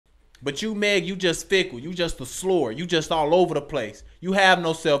But you, Meg, you just fickle. You just a slur. You just all over the place. You have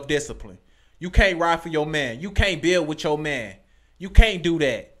no self-discipline. You can't ride for your man. You can't build with your man. You can't do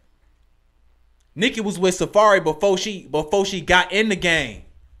that. Nikki was with Safari before she got in the game.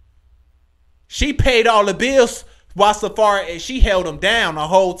 She paid all the bills while Safari, and she held him down the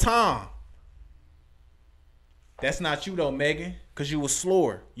whole time. That's not you though, Megan, cause you a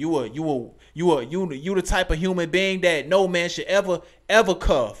slur. You the type of human being that no man should ever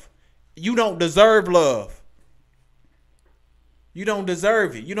cuff. You don't deserve love. You don't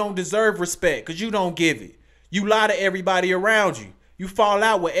deserve it. You don't deserve respect because you don't give it. You lie to everybody around you. You fall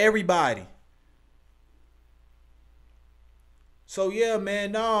out with everybody. So yeah,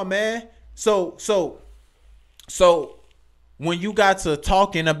 man, nah, man. So when you got to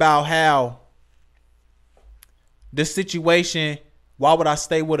talking about how the situation, why would I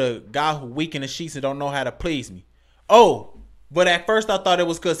stay with a guy who weak in the sheets and don't know how to please me? Oh, but at first I thought it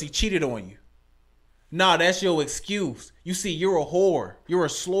was because he cheated on you. Nah, that's your excuse. You see, you're a whore. You're a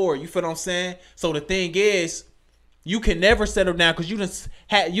slur. You feel what I'm saying? So the thing is, you can never settle down because you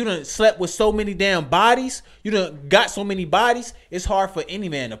done slept with so many damn bodies. You done got so many bodies. It's hard for any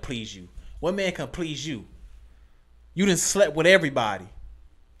man to please you. What man can please you? You done slept with everybody.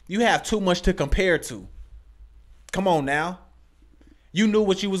 You have too much to compare to. Come on now. You knew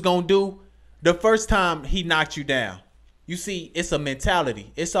what you was going to do the first time he knocked you down. You see, it's a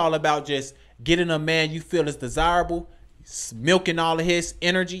mentality. It's all about just getting a man you feel is desirable, milking all of his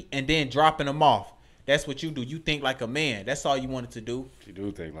energy, and then dropping him off. That's what you do. You think like a man. That's all you wanted to do. You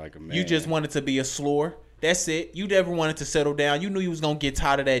do think like a man. You just wanted to be a slur. That's it. You never wanted to settle down. You knew you was going to get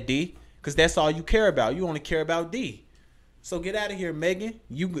tired of that D because that's all you care about. You only care about D. So get out of here, Megan.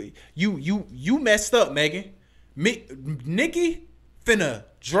 You messed up, Megan. Nikki finna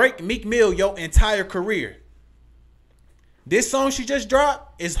Drake Meek Mill your entire career. This song she just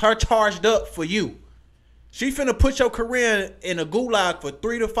dropped is her charged up for you. She finna put your career in a gulag for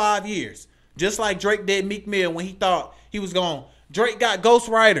 3 to 5 years. Just like Drake did Meek Mill when he thought he was gone. Drake got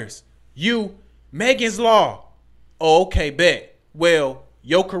ghostwriters. You, Megan's Law. Oh, okay, bet. Well,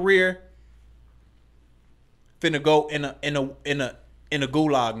 your career finna go in a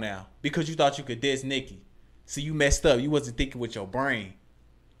gulag now because you thought you could diss Nikki. See, you messed up. You wasn't thinking with your brain.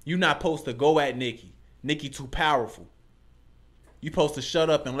 You not supposed to go at Nikki. Nikki too powerful. You supposed to shut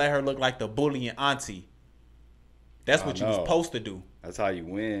up and let her look like the bullying auntie. That's what you was supposed to do. That's how you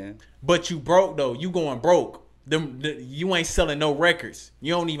win. But you broke though. You going broke. You ain't selling no records.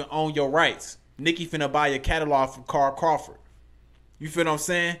 You don't even own your rights. Nikki finna buy your catalog from Carl Crawford. You feel what I'm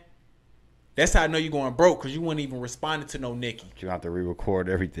saying? That's how I know you going broke because you weren't even responding to no Nikki. You have to re-record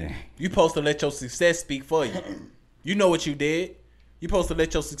everything. You supposed to let your success speak for you. You know what you did. You supposed to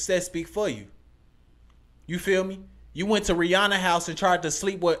let your success speak for you. You feel me? You went to Rihanna's house and tried to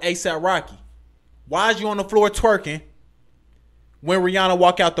sleep with A$AP Rocky. Why is you on the floor twerking when Rihanna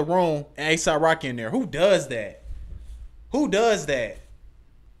walk out the room and A$AP Rocky in there? Who does that? Who does that?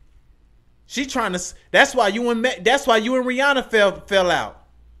 She trying to. That's why you and Rihanna fell out.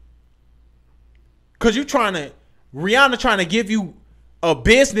 Cause Rihanna trying to give you a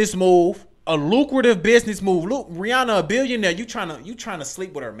business move, a lucrative business move. Look, Rihanna a billionaire. You trying to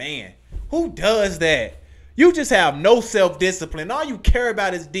sleep with her man. Who does that? You just have no self-discipline. All you care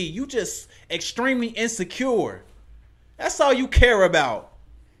about is D. You just extremely insecure. That's all you care about.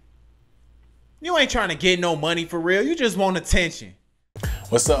 You ain't trying to get no money for real. You just want attention.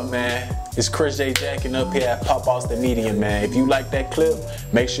 What's up, man? It's ChrisJayJackin up here at Pop Austin Media, man. If you like that clip,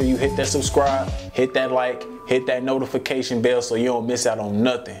 make sure you hit that subscribe, hit that like, hit that notification bell so you don't miss out on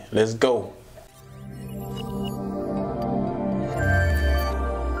nothing. Let's go.